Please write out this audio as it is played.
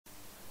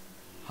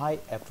Hi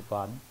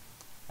everyone,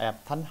 I am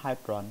Thanh-Hai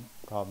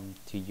from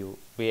TU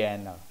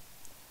Vienna.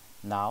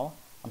 Now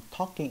I'm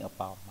talking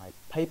about my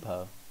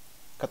paper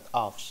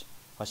Cutoffs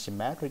for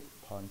Symmetric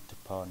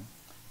point-to-point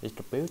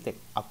distributed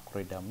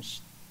algorithms.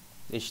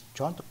 It's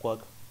joint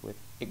work with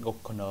Igor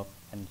Konnov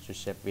and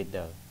Josef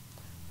Widder,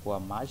 who are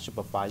my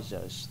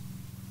supervisors.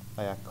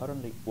 They are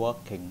currently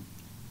working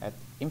at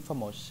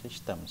Informal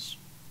Systems.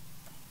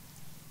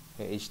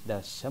 Here is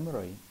the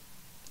summary.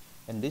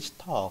 In this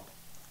talk,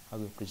 I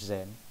will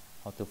present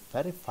how to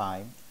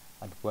verify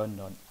a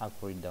well-known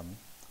algorithm,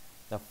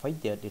 the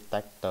failure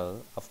detector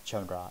of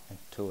genre and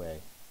 2A.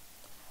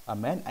 Our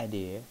main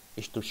idea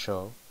is to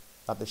show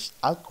that this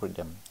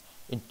algorithm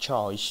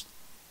enjoys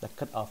the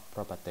cutoff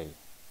property.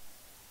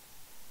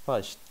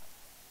 First,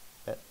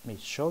 let me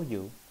show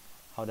you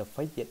how the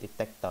failure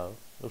detector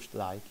looks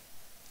like.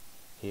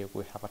 Here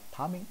we have a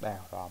timing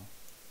diagram.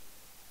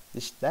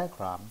 This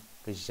diagram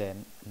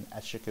presents an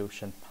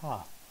execution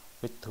path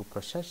with two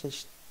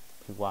processes,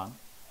 P1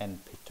 and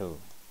P2.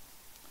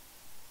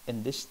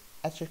 In this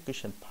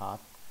execution path,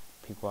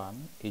 P1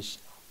 is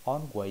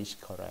always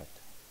correct,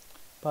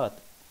 but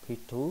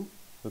P2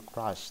 will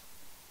crash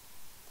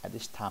at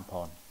this time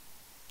point,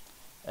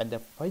 and the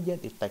failure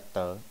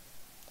detector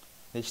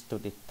needs to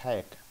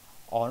detect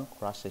all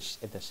crashes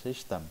in the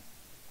system.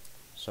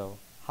 So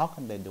how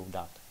can they do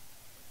that?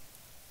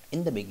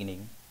 In the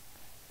beginning,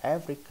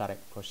 every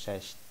correct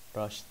process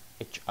trusts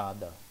each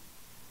other.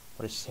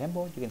 For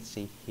example, you can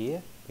see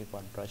here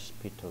P1 trusts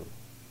P2.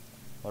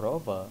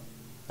 Moreover,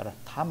 there are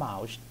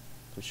timeouts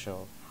to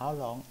show how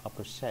long a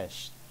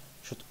process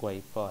should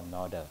wait for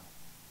another.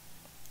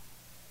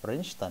 For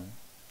instance,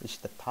 this is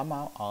the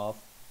timeout of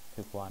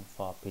P1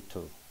 for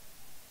P2.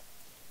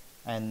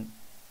 And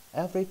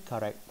every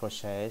correct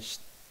process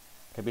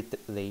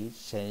repeatedly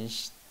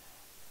sends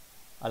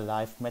a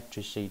live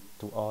matrix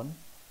to on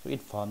to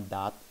inform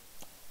that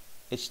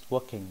it's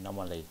working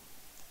normally.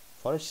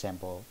 For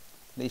example,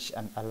 this is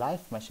an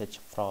alive message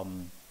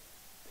from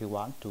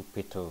P1 to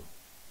P2.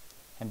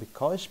 And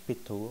because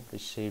P2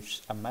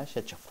 receives a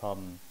message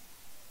from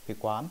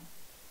P1,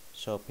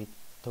 so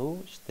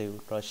P2 still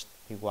trusts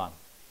P1.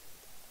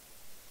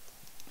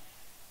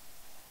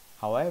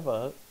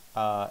 However,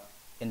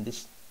 in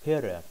this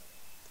period,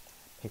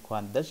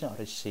 P1 doesn't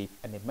receive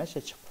any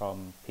message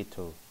from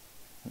P2.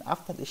 And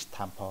after this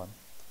time point,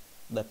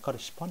 the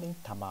corresponding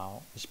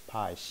timeout is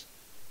passed.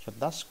 So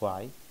that's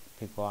why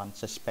P1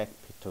 suspects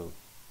P2.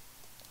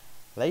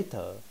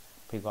 Later,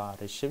 P1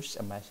 receives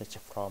a message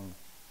from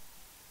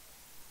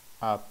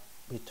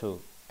P2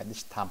 at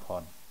this time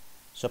point.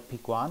 So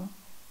P1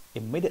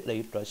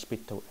 immediately trusts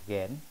P2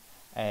 again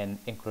and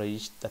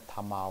increase the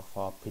timeout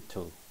for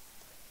P2.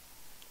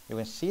 You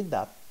can see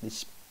that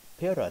this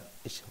period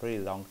is really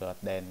longer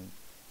than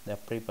the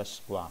previous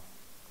one.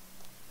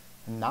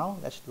 And now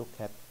let's look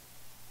at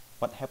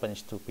what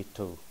happens to P2.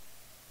 You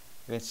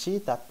can see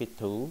that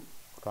P2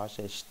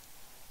 crashes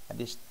at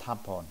this time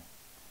point.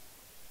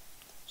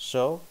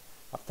 So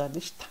after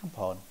this time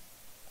point,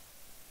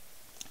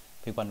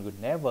 P1 will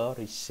never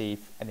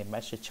receive any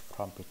message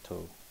from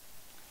P2,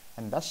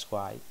 and that's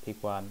why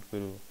P1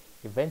 will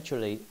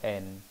eventually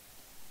and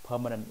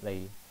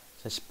permanently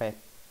suspect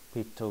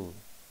P2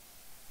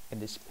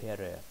 in this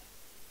period.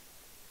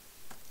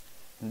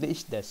 And this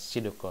is the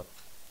pseudocode.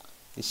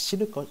 This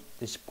pseudocode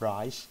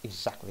describes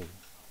exactly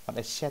what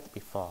I said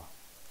before.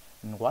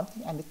 And one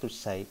thing I need to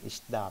say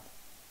is that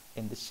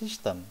in the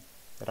system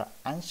there are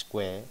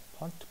n-squared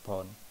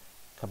point-to-point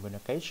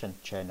communication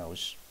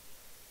channels.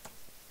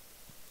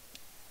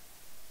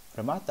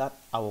 Remember that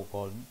our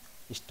goal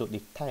is to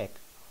detect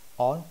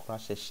all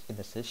crashes in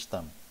the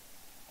system.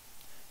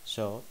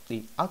 So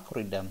the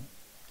algorithm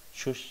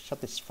should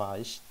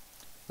satisfy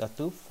the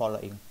two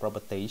following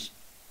properties: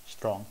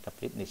 strong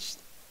completeness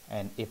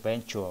and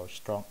eventual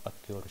strong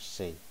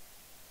accuracy.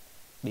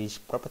 These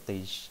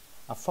properties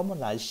are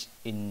formalized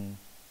in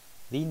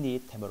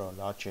linear temporal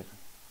logic,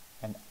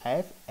 and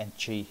F and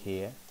G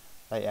here,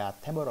 they are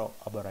temporal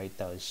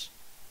operators.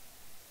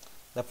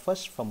 The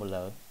first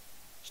formula,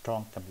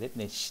 strong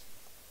completeness,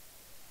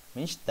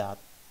 means that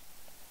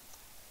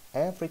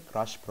every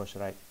crash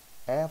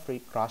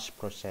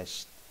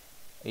process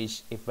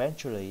is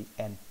eventually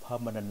and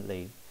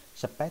permanently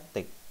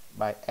suspected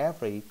by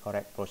every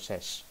correct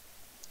process.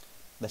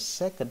 The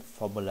second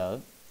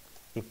formula,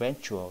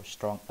 eventual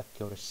strong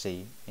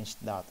accuracy, means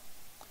that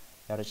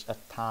there is a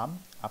time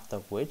after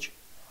which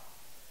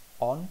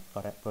all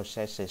correct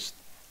processes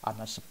are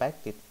not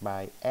suspected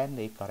by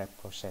any correct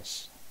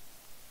process.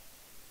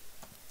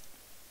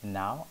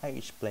 Now I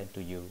explain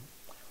to you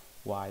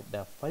why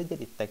the failure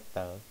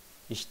detector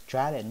is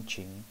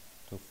challenging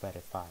to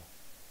verify.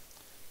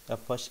 The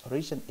first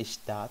reason is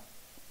that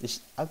this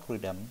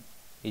algorithm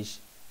is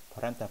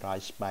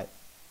parameterized by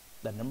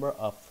the number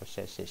of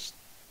processes.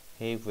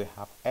 Here we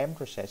have m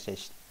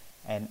processes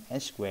and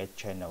n-squared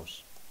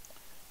channels.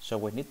 So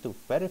we need to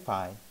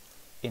verify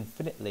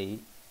infinitely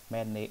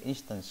many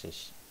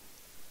instances.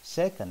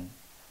 Second,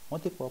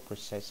 multiple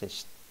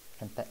processes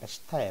can take a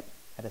step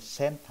at the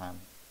same time.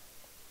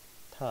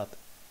 Third,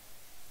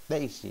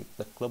 They exist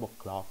the global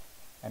clock,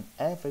 and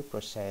every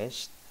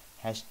process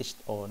has its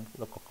own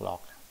local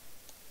clock.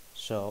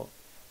 So,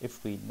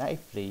 if we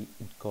naively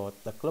encode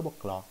the global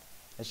clock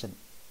as an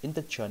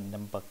integer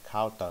number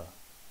counter,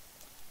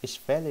 its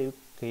value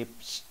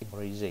keeps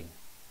increasing.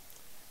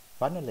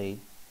 Finally,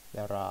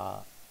 there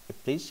are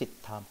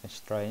implicit time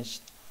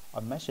constraints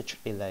on message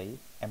delay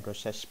and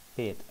process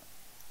speed.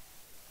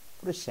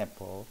 For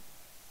example,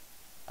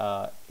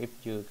 if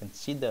you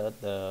consider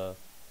the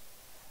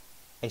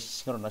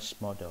asynchronous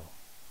model,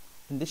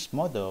 in this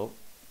model,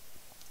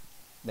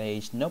 there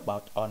is no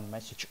bound on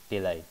message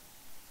delay.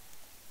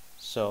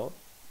 So,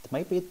 it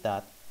may be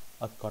that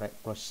a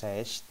correct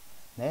process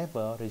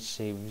never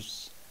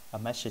receives a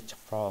message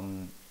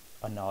from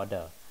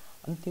another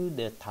until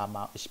the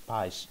timeout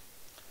expires.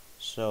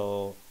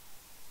 So,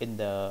 in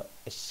the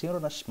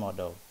asynchronous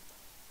model,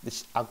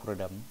 this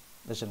algorithm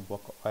doesn't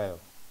work well.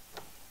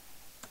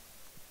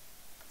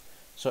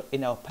 So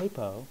in our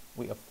paper,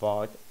 we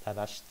avoid that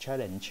last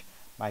challenge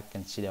by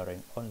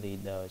considering only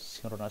the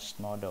synchronous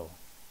model.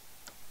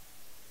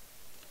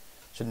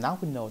 So now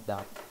we know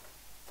that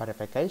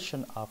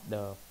verification of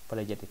the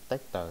failure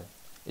detector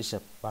is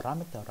a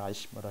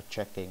parameterized model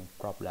checking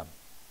problem.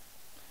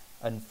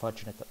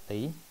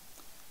 Unfortunately,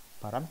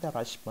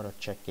 parameterized model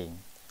checking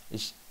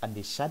is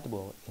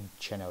undecidable in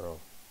general.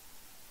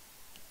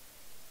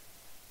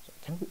 So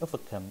can we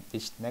overcome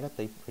this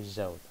negative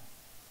result?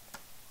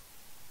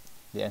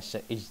 The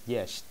answer is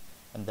yes,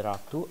 and there are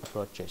two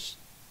approaches.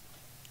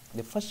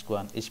 The first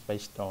one is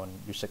based on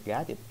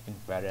user-guided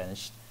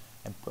invariance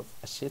and proof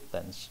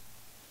acceptance.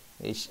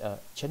 It is a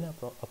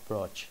general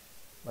approach,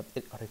 but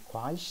it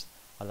requires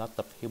a lot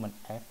of human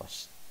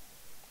efforts.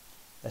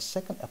 The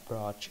second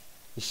approach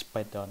is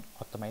based on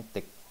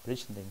automatic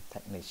reasoning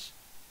techniques.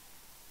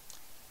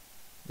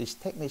 These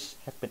techniques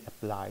have been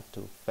applied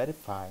to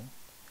verify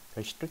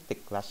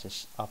restricted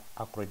classes of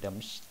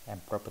algorithms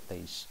and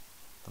properties.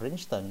 For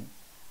instance,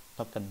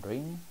 token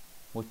ring,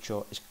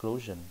 mutual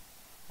exclusion,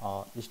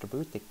 or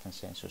distributed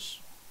consensus.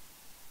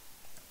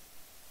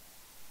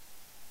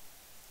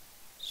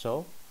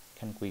 So,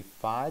 can we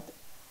find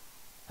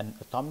an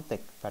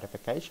automatic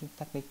verification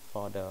technique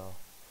for the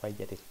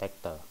failure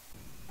detector?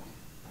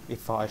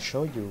 Before I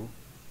show you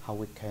how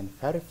we can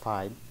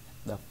verify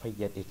the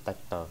failure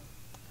detector,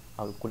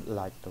 I would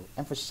like to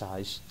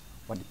emphasize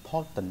one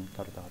important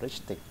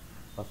characteristic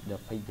of the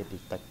failure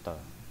detector,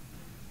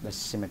 the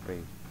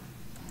symmetry.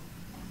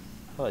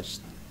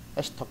 First,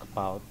 let's talk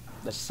about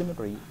the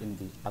symmetry in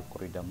the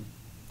algorithm.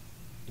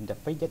 In the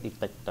failure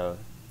detector,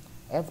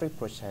 every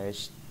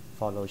process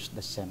follows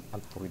the same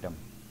algorithm.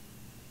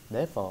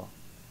 Therefore,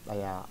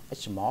 they are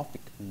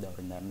isomorphic in the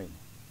renaming.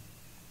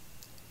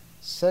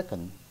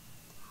 Second,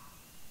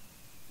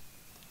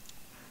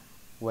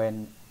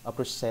 when a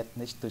process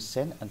needs to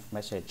send a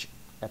message,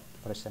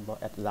 for example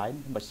at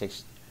line number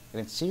 6, you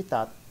can see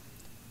that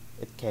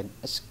it can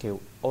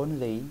execute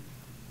only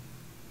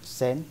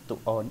send to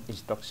on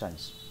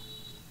instructions.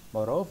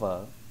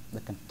 Moreover, the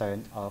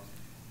content of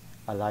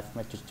a live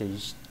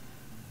messages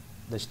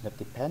does not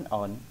depend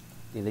on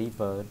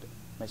delivered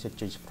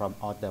messages from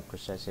other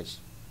processes.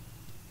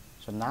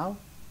 So now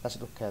let's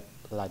look at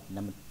line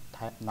number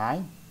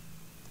 9.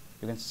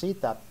 You can see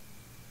that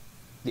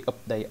the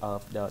update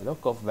of the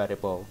local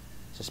variable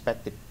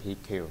suspected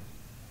PQ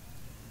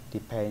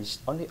depends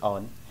only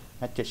on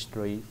message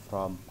 3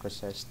 from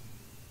process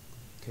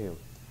Q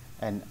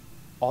and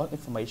all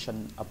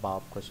information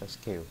about process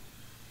Q.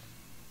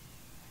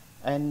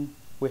 And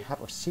we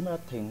have a similar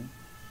thing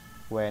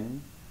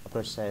when a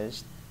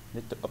process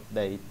needs to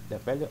update the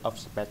value of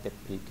suspected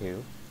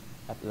PQ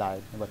at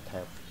line number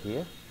 12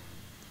 here.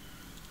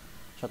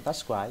 So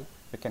that's why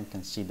we can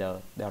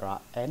consider there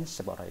are n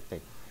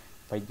separated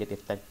failure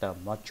detector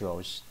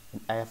modules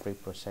in every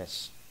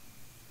process.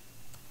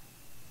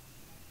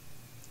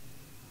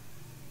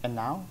 And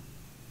now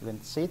you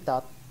can see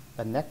that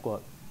the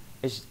network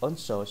is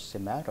also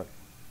symmetric.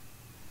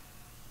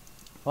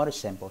 For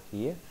example,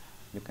 here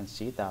you can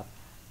see that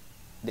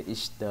this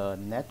is the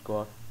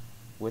network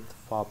with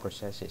 4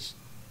 processes.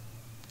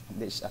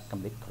 This is a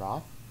complete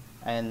graph,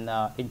 and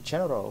in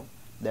general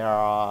there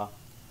are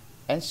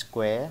n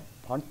square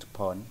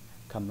point-to-point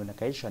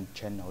communication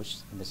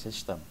channels in the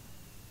system.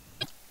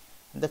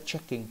 In the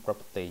checking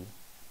property,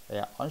 they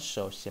are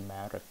also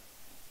symmetric.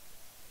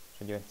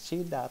 So you can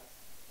see that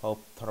both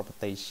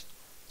properties,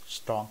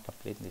 strong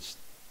completeness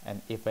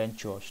and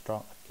eventual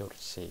strong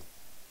accuracy,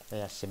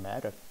 they are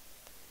symmetric.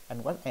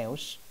 And what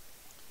else?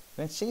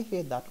 You can see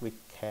here that we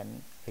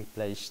can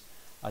replace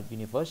a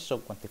universal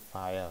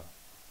quantifier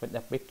with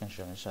a big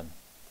conjunction.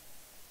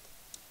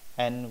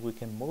 And we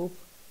can move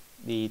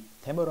the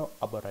temporal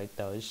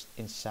operators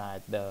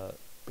inside the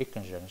big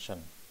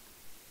conjunction.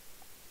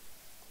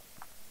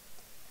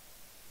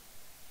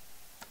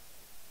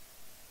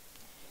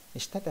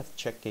 Instead of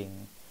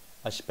checking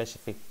a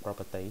specific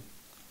property,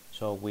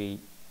 so we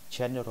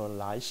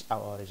generalize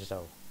our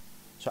result.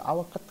 So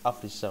our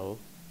cutoff result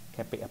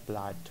can be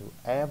applied to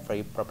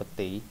every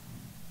property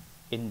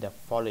in the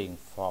following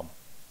form.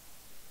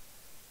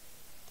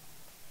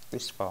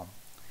 This form.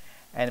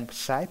 And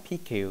psi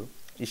PQ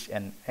is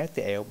an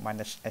LTL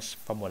minus S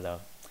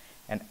formula,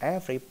 and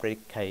every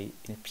predicate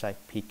in psi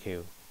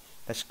PQ,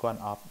 that's one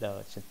of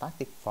the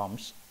syntactic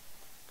forms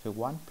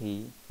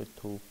Q1P,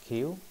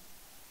 Q2Q,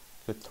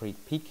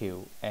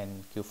 Q3PQ,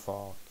 and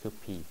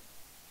Q4QP.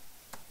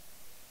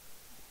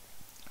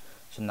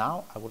 So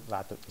now I would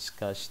like to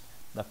discuss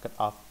the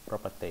cutoff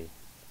property.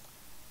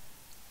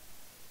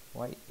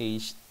 Why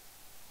is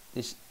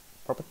this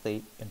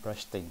property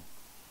interesting?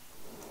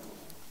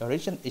 The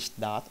reason is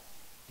that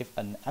if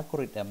an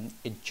algorithm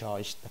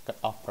enjoys the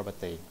cutoff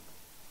property,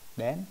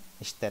 then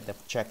instead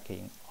of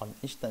checking on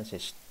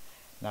instances,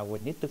 now we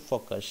need to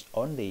focus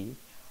only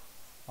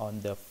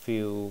on the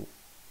few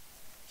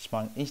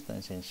small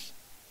instances.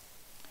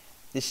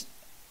 This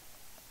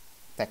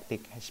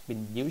tactic has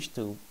been used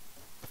to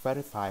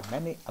verify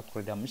many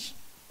algorithms,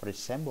 for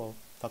example,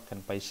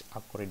 token-based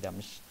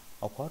algorithms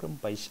or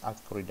quorum-based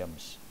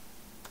algorithms.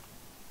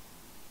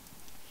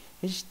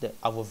 This is the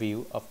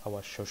overview of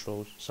our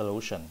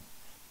solution.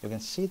 You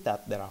can see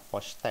that there are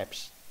 4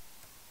 steps.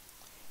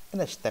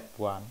 In step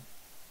 1,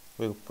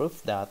 we will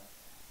prove that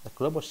the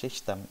global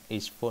system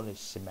is fully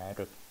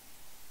symmetric.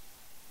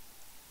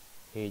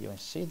 Here you can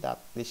see that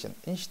this is an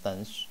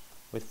instance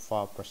with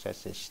 4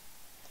 processes,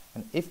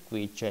 and if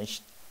we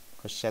change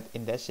process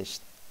indices,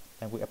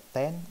 then we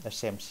obtain the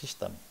same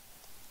system.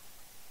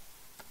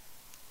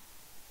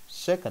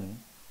 Second,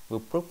 we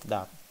prove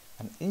that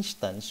an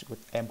instance with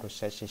m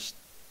processes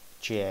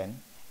Gn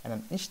and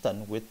an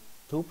instance with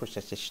 2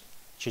 processes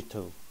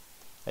G2,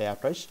 they are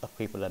trace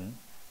equivalent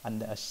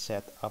under a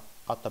set of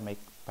atomic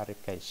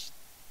predicates.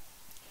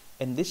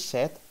 In this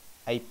set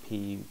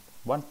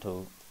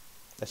AP12,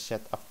 the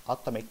set of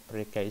atomic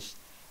predicates,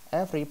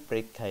 every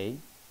predicate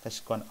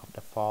has one of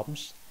the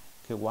forms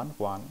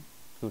Q11,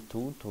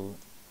 Q22,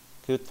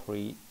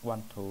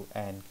 Q312,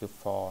 and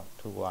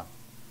Q421.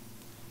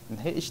 And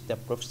here is the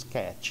proof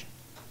sketch.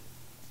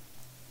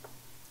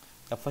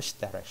 The first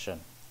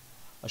direction.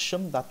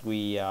 Assume that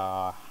we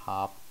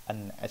have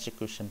an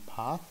execution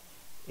path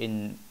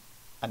in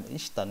an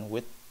instance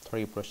with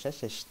 3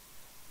 processes,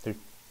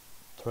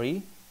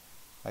 3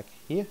 like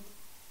here,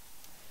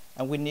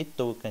 and we need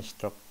to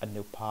construct a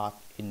new path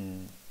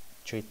in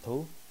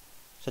G2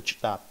 such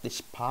that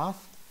this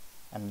path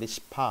and this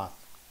path,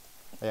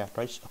 they are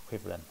trace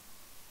equivalent.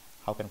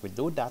 How can we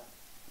do that?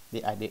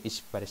 The idea is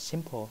very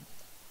simple.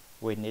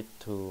 We need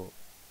to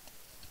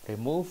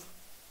remove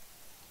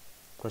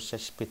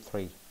process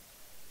P3,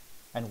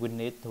 and we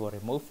need to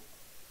remove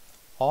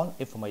all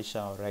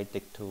information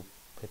related to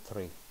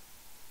P3.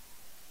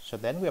 So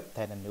then we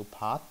obtain a new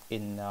path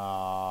in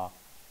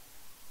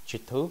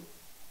G2,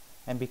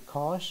 and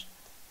because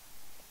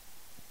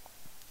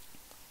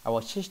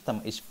our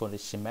system is fully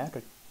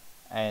symmetric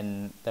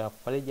and the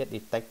failure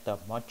detector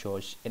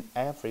modules in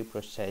every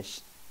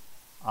process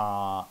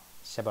are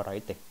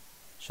separated,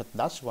 so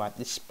that's why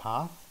this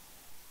path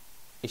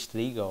is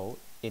legal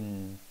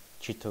in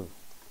G2.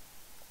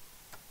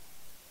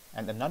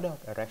 And another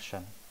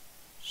direction,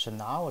 so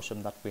now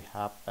assume that we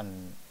have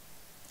an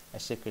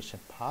execution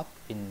path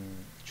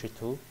in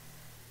G2,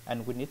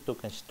 and we need to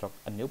construct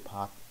a new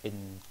path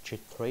in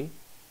G3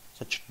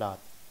 such that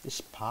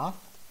this path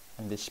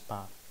and this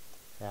path,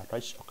 they are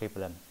trace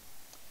equivalent.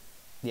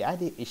 The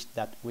idea is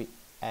that we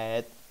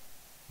add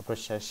a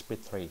process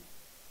P3,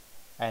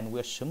 and we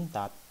assume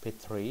that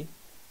P3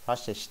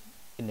 passes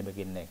in the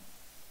beginning.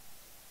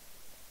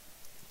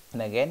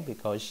 And again,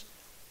 because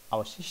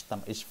our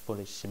system is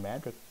fully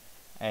symmetric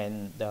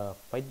and the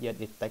failure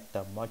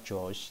detector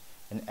modules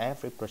in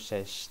every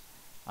process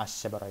are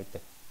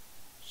separated,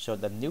 so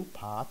the new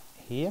path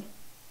here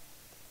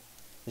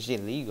is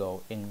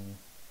illegal in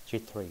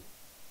G3.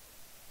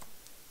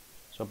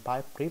 So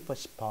by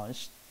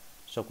pre-response,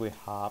 so we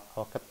have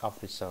our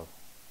cutoff result.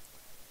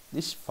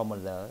 This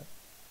formula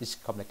is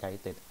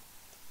complicated,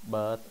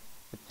 but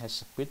it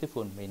has a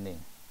beautiful meaning.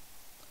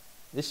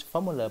 This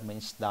formula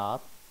means that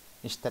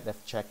instead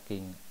of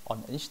checking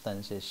on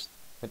instances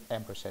with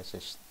m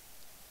processes,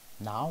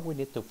 now we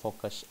need to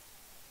focus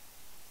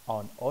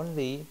on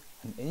only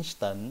an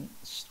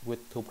instance with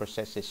 2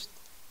 processes,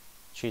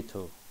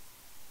 G2.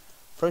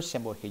 For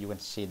example, here you can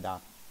see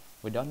that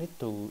we don't need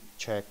to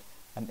check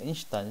an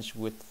instance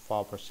with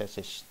 4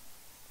 processes.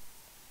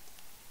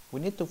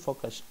 We need to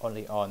focus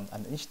only on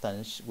an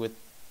instance with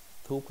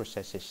 2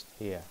 processes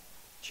here,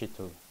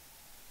 G2.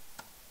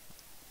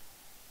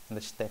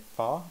 And step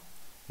 4,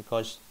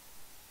 because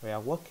we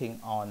are working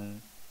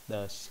on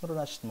the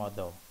synchronous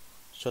model,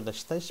 so the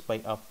state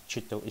space of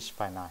G2 is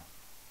finite,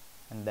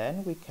 and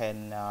then we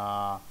can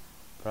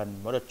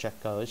run model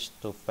checkers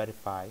to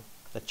verify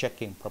the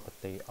checking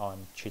property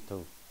on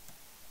G2.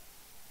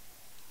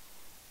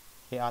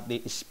 Here are the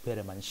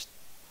experiments.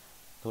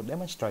 To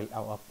demonstrate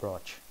our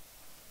approach,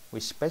 we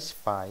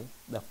specify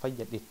the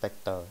failure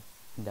detector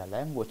in the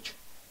language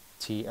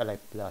TLA+.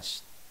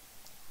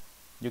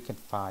 You can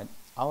find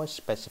our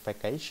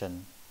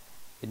specification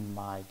in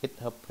my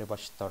GitHub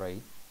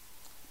repository.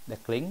 The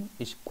link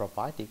is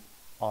provided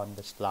on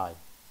the slide.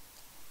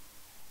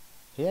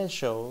 Here I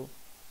show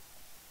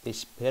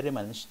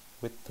experiments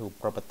with two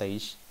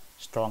properties,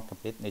 strong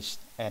completeness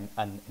and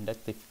an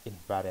inductive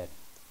invariant.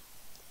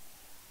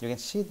 You can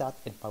see that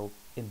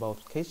in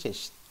both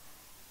cases,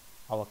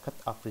 our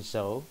cutoff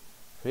result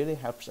really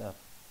helps us.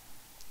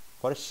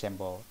 For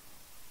example,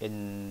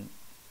 in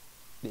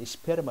the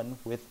experiment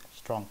with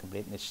strong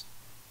completeness,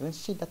 you can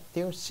see that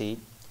TLC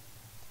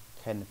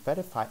can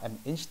verify an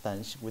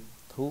instance with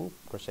 2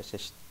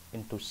 processes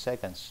in 2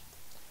 seconds.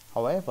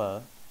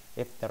 However,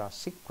 if there are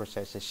 6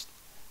 processes,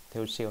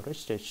 TLC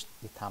restricts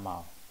the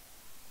timeout.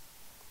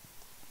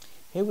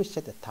 Here we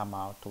set the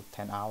timeout to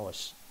 10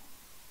 hours.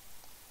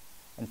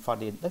 And for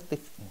the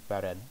inductive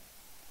invariant,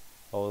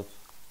 both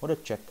model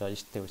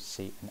checkers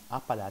TLC and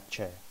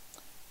Appalachian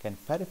can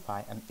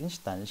verify an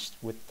instance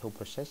with 2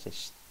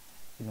 processes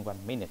in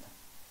 1 minute.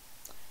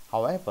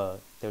 However,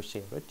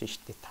 TLC restricts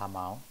the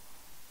timeout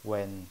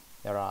when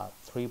there are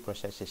 3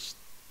 processes.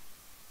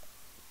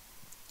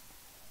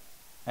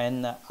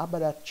 And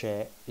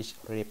Appalachian is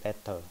really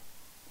better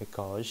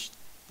because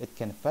it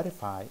can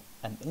verify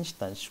an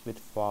instance with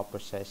 4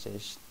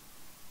 processes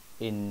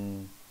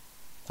in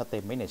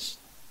 30 minutes.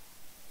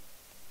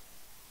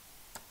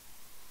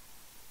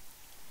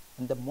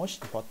 And the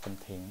most important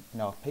thing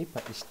in our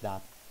paper is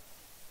that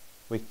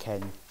we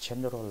can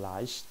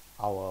generalize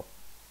our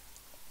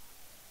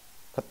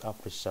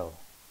cutoff result.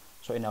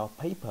 So in our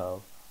paper,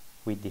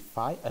 we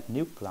define a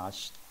new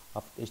class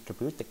of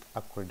distributed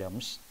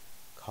algorithms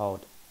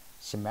called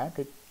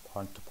Symmetric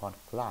point-to-point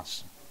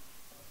class.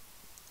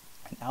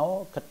 And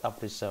our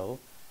cutoff result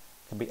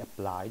can be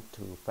applied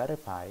to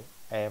verify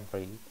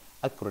every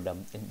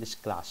algorithm in this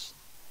class.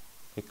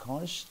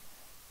 Because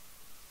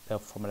the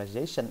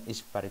formalization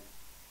is very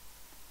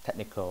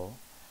technical,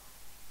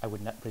 I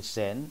will not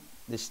present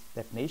this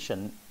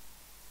definition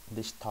in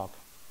this talk,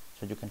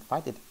 so you can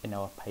find it in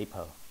our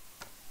paper.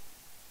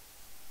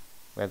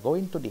 We are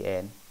going to the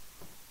end.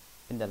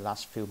 In the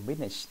last few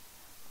minutes,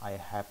 I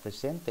have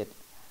presented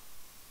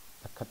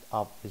the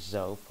cutoff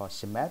result for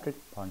symmetric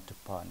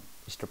point-to-point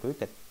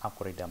distributed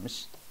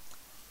algorithms.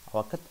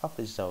 Our cutoff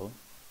result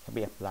can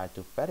be applied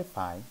to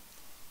verify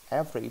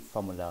every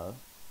formula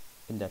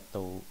in the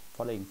 2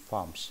 following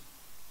forms,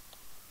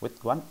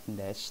 with 1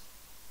 index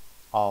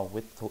or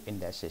with 2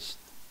 indexes.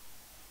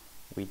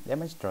 We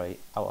demonstrate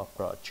our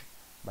approach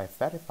by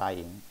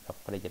verifying the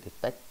failure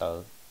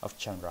detector of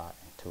Chandra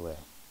and Tuel.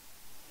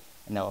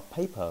 In our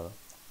paper,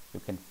 you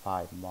can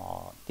find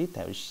more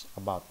details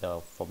about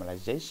the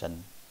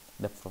formalization,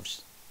 the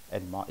proofs,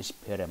 and more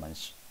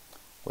experiments.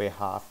 We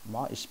have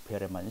more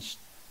experiments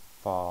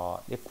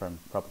for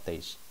different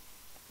properties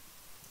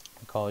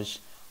because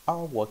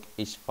our work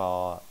is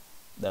for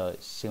the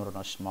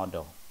synchronous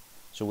model,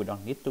 so we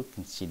don't need to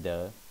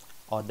consider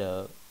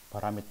other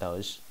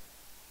parameters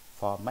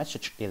for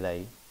message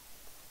delay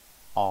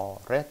or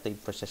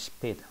relative process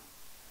speed.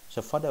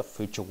 So for the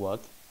future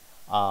work,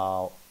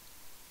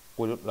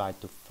 we would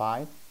like to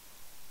find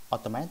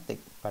automatic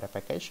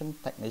verification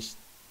techniques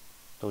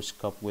to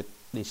cope with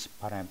these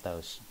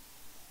parameters.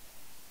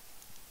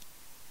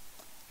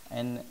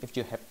 And if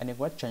you have any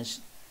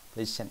questions,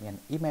 please send me an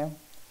email.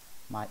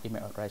 My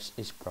email address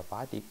is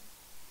provided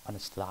on the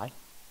slide.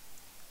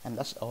 And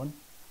that's all.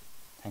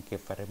 Thank you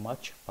very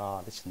much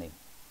for listening.